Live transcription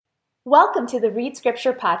Welcome to the Read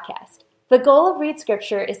Scripture podcast. The goal of Read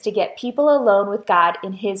Scripture is to get people alone with God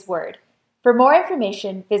in His Word. For more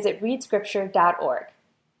information, visit readscripture.org.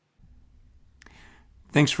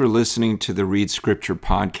 Thanks for listening to the Read Scripture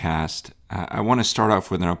podcast. I want to start off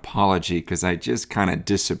with an apology because I just kind of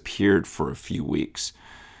disappeared for a few weeks.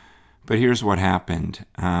 But here's what happened.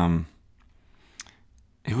 It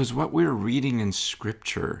was what we were reading in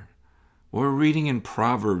Scripture. We're reading in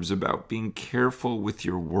Proverbs about being careful with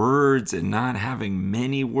your words and not having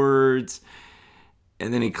many words.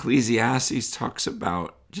 And then Ecclesiastes talks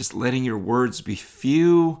about just letting your words be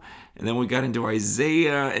few. And then we got into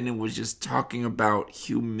Isaiah and it was just talking about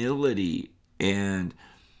humility. And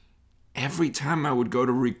every time I would go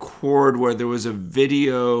to record, whether there was a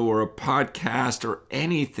video or a podcast or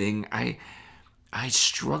anything, I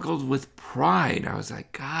struggled with pride. I was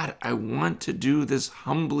like, God, I want to do this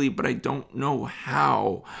humbly, but I don't know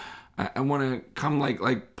how. I want to come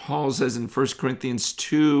like Paul says in 1 Corinthians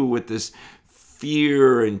 2 with this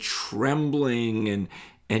fear and trembling,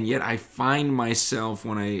 and yet I find myself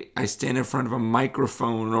when I stand in front of a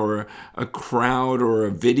microphone or a crowd or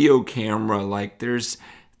a video camera, like there was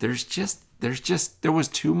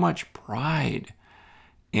too much pride.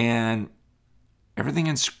 And everything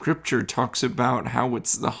in Scripture talks about how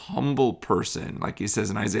it's the humble person, like he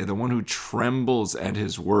says in Isaiah, the one who trembles at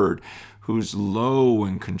his word, who's low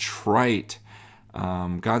and contrite.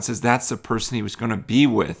 God says that's the person he was going to be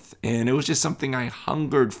with. And it was just something I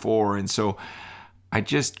hungered for. And so I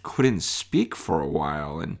just couldn't speak for a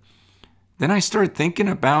while. And then I started thinking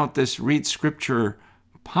about this Read Scripture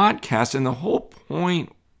podcast. And the whole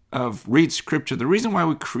point of Read Scripture, the reason why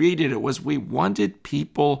we created it was we wanted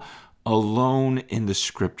people alone in the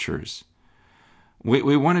Scriptures.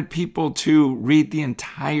 We wanted people to read the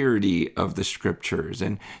entirety of the Scriptures,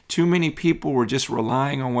 and too many people were just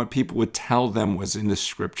relying on what people would tell them was in the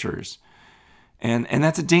Scriptures. And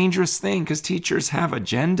that's a dangerous thing because teachers have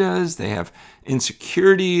agendas, they have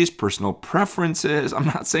insecurities, personal preferences. I'm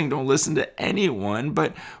not saying don't listen to anyone,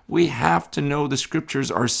 but we have to know the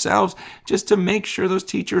Scriptures ourselves just to make sure those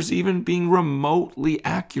teachers even being remotely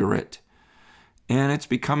accurate. And it's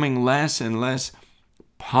becoming less and less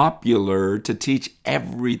popular to teach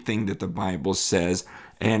everything that the Bible says.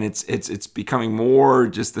 And it's becoming more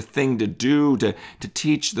just the thing to do to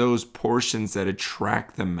teach those portions that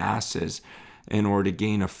attract the masses in order to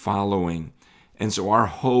gain a following. And so our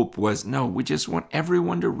hope was, no, we just want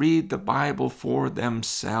everyone to read the Bible for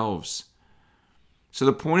themselves. So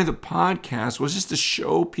the point of the podcast was just to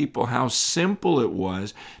show people how simple it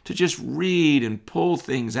was to just read and pull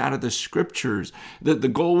things out of the Scriptures. The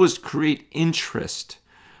goal was to create interest.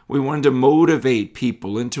 We wanted to motivate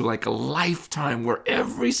people into like a lifetime where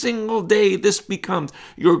every single day this becomes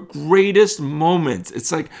your greatest moment.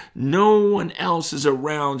 It's like no one else is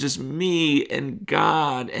around, just me and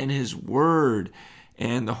God and His Word.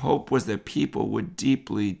 And the hope was that people would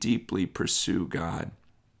deeply, deeply pursue God.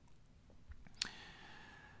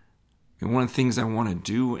 And one of the things I want to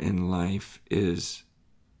do in life is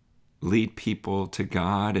lead people to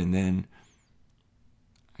God and then,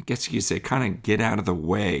 I guess you could say, kind of get out of the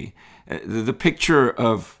way. The picture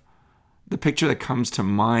that comes to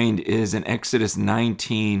mind is in Exodus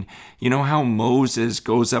 19. You know how Moses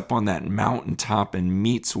goes up on that mountaintop and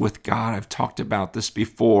meets with God? I've talked about this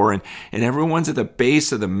before. And everyone's at the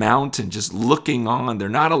base of the mountain just looking on. They're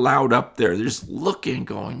not allowed up there. They're just looking,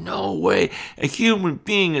 going, no way. A human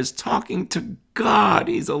being is talking to God.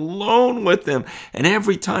 He's alone with them. And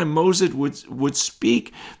every time Moses would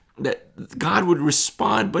speak, that God would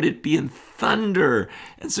respond, but it'd be in thunder.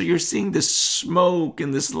 And so you're seeing this smoke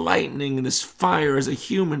and this lightning and this fire as a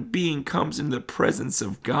human being comes into the presence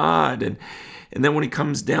of God. And then when he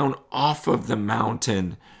comes down off of the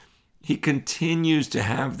mountain, he continues to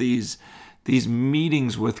have these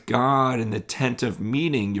meetings with God in the tent of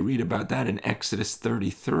meeting. You read about that in Exodus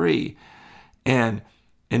 33. And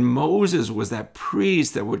Moses was that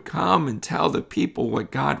priest that would come and tell the people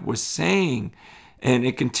what God was saying. And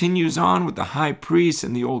it continues on with the high priests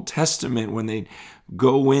in the Old Testament when they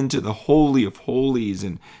go into the Holy of Holies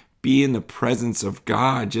and be in the presence of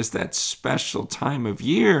God, just that special time of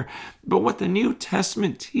year. But what the New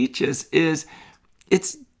Testament teaches is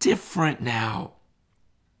it's different now.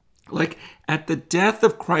 Like at the death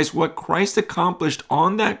of Christ, what Christ accomplished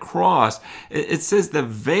on that cross, it says the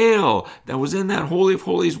veil that was in that Holy of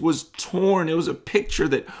Holies was torn. It was a picture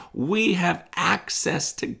that we have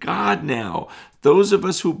access to God now. Those of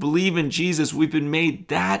us who believe in Jesus, we've been made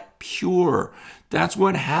that pure. That's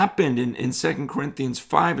what happened in 2 Corinthians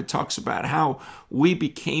 5. It talks about how we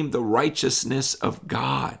became the righteousness of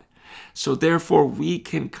God. So therefore we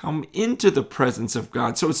can come into the presence of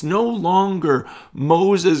God. So it's no longer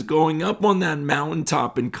Moses going up on that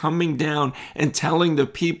mountaintop and coming down and telling the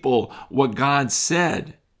people what God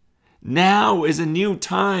said. Now is a new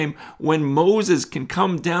time when Moses can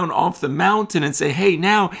come down off the mountain and say, hey,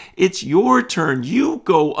 now it's your turn. You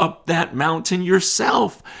go up that mountain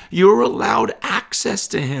yourself. You're allowed access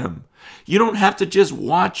to him. You don't have to just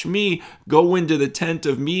watch me go into the tent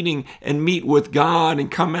of meeting and meet with God and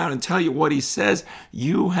come out and tell you what he says.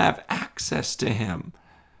 You have access to him.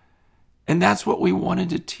 And that's what we wanted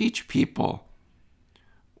to teach people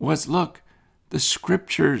was, look, the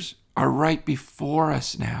scriptures are right before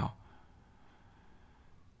us now.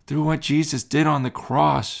 Through what Jesus did on the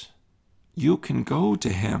cross, you can go to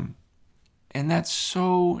him. And that's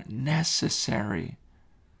so necessary.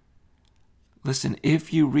 Listen,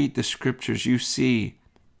 if you read the scriptures, you see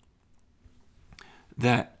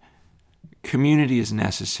that community is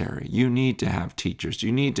necessary. You need to have teachers.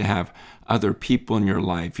 You need to have other people in your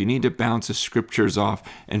life. You need to bounce the scriptures off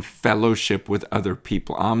and fellowship with other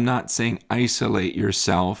people. I'm not saying isolate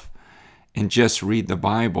yourself and just read the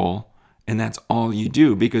Bible and that's all you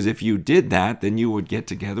do, because if you did that, then you would get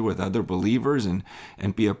together with other believers and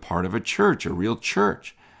be a part of a church, a real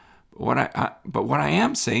church. But what I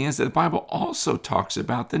am saying is that the Bible also talks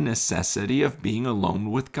about the necessity of being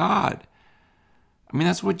alone with God. I mean,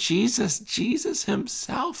 that's what Jesus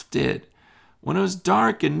himself did. When it was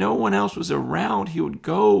dark and no one else was around, he would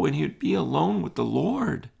go and he would be alone with the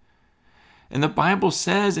Lord. And the Bible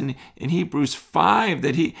says in Hebrews 5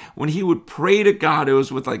 that when he would pray to God, it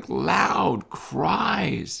was with like loud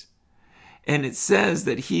cries. And it says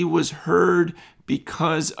that he was heard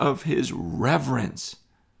because of his reverence.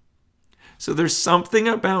 So there's something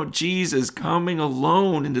about Jesus coming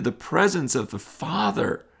alone into the presence of the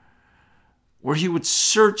Father, where he would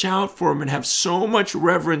search out for him and have so much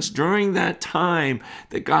reverence during that time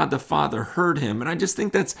that God the Father heard him. And I just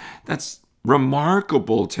think that's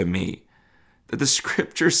remarkable to me, that the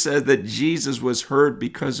scripture says that Jesus was heard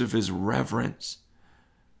because of his reverence.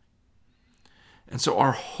 And so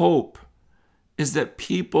our hope is that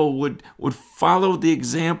people would follow the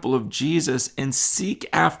example of Jesus and seek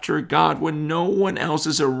after God when no one else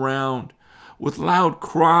is around, with loud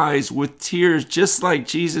cries, with tears, just like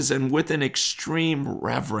Jesus, and with an extreme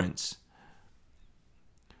reverence.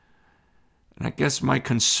 And I guess my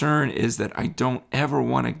concern is that I don't ever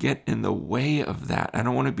want to get in the way of that. I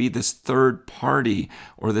don't want to be this third party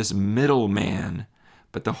or this middleman.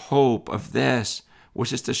 But the hope of this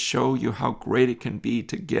was just to show you how great it can be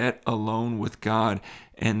to get alone with God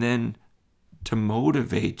and then to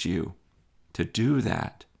motivate you to do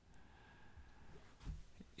that.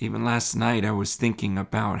 Even last night, I was thinking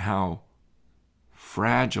about how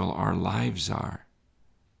fragile our lives are.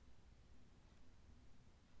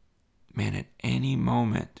 Man, at any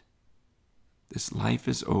moment, this life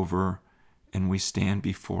is over and we stand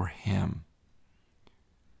before him.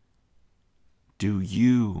 Do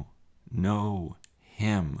you know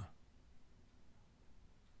him?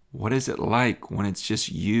 What is it like when it's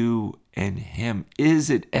just you and him? Is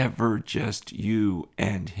it ever just you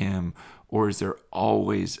and him, or is there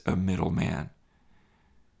always a middleman?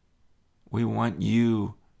 We want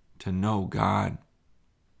you to know God.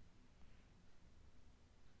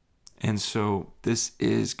 And so this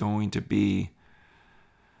is going to be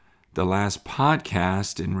the last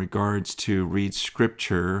podcast in regards to Read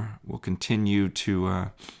Scripture. We'll continue to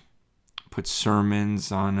put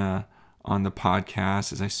sermons on the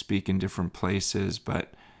podcast as I speak in different places.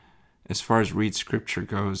 But as far as Read Scripture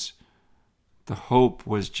goes, the hope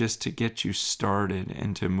was just to get you started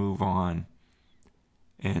and to move on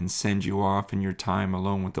and send you off in your time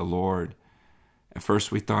alone with the Lord. At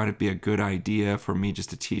first we thought it'd be a good idea for me just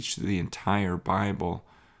to teach the entire Bible.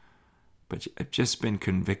 But I've just been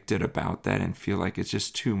convicted about that and feel like it's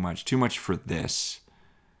just too much for this.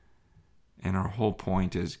 And our whole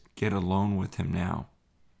point is get alone with him now.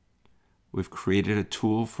 We've created a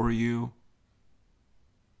tool for you.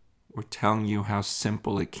 We're telling you how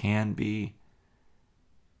simple it can be.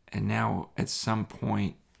 And now at some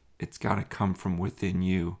point, it's got to come from within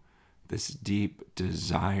you, this deep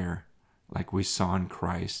desire, like we saw in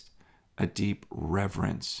Christ, a deep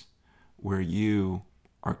reverence where you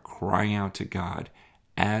are crying out to God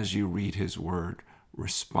as you read his word,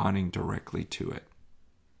 responding directly to it.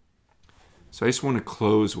 So I just want to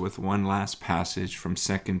close with one last passage from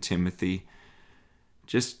 2 Timothy,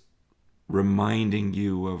 just reminding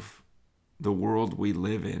you of the world we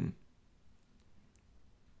live in.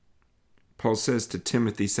 Paul says to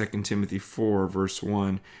Timothy, 2 Timothy 4, verse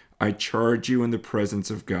 1, I charge you in the presence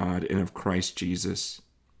of God and of Christ Jesus,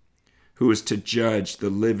 who is to judge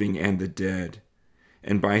the living and the dead.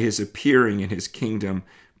 And by his appearing in his kingdom,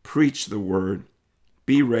 preach the word.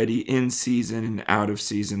 Be ready in season and out of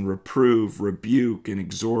season. Reprove, rebuke, and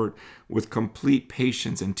exhort with complete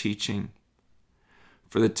patience and teaching.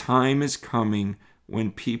 For the time is coming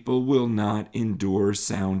when people will not endure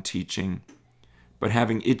sound teaching, but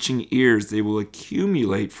having itching ears, they will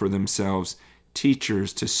accumulate for themselves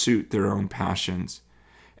teachers to suit their own passions,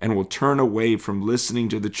 and will turn away from listening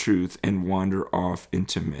to the truth and wander off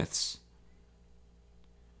into myths.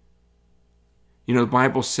 You know, the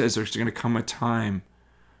Bible says there's going to come a time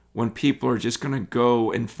when people are just going to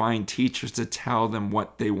go and find teachers to tell them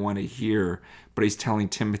what they want to hear. But he's telling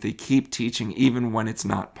Timothy, keep teaching even when it's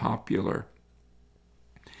not popular.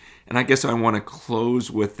 And I guess I want to close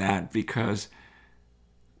with that because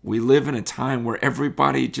we live in a time where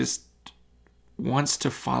everybody just wants to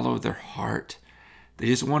follow their heart. They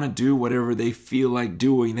just want to do whatever they feel like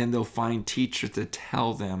doing. Then they'll find teachers to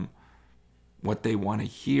tell them what they want to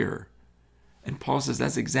hear. And Paul says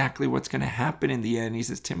that's exactly what's going to happen in the end. He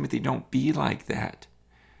says, Timothy, don't be like that.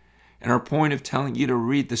 And our point of telling you to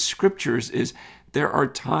read the scriptures is there are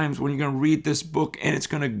times when you're going to read this book and it's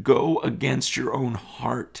going to go against your own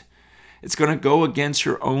heart. It's going to go against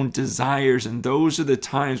your own desires. And those are the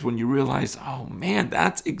times when you realize, oh man,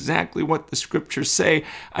 that's exactly what the scriptures say.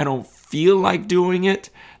 I don't feel like doing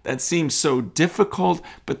it. That seems so difficult.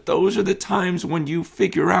 But those are the times when you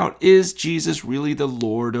figure out, is Jesus really the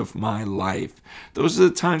Lord of my life? Those are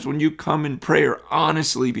the times when you come in prayer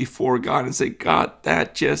honestly before God and say, God,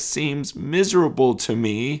 that just seems miserable to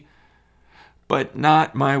me. But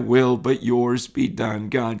not my will, but yours be done.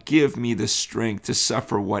 God, give me the strength to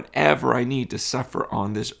suffer whatever I need to suffer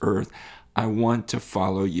on this earth. I want to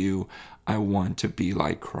follow you. I want to be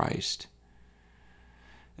like Christ.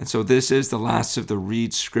 And so this is the last of the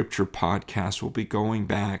Read Scripture podcast. We'll be going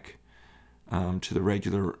back to the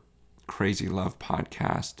regular Crazy Love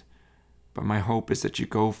podcast. But my hope is that you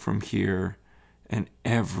go from here and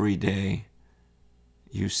every day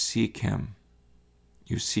you seek him.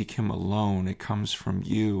 You seek him alone. It comes from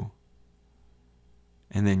you.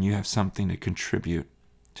 And then you have something to contribute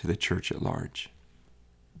to the church at large.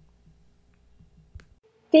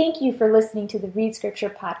 Thank you for listening to the Read Scripture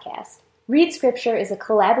podcast. Read Scripture is a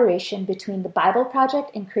collaboration between the Bible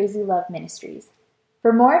Project and Crazy Love Ministries.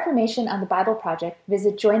 For more information on the Bible Project,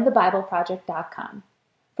 visit jointhebibleproject.com.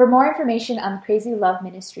 For more information on Crazy Love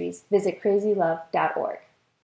Ministries, visit crazylove.org.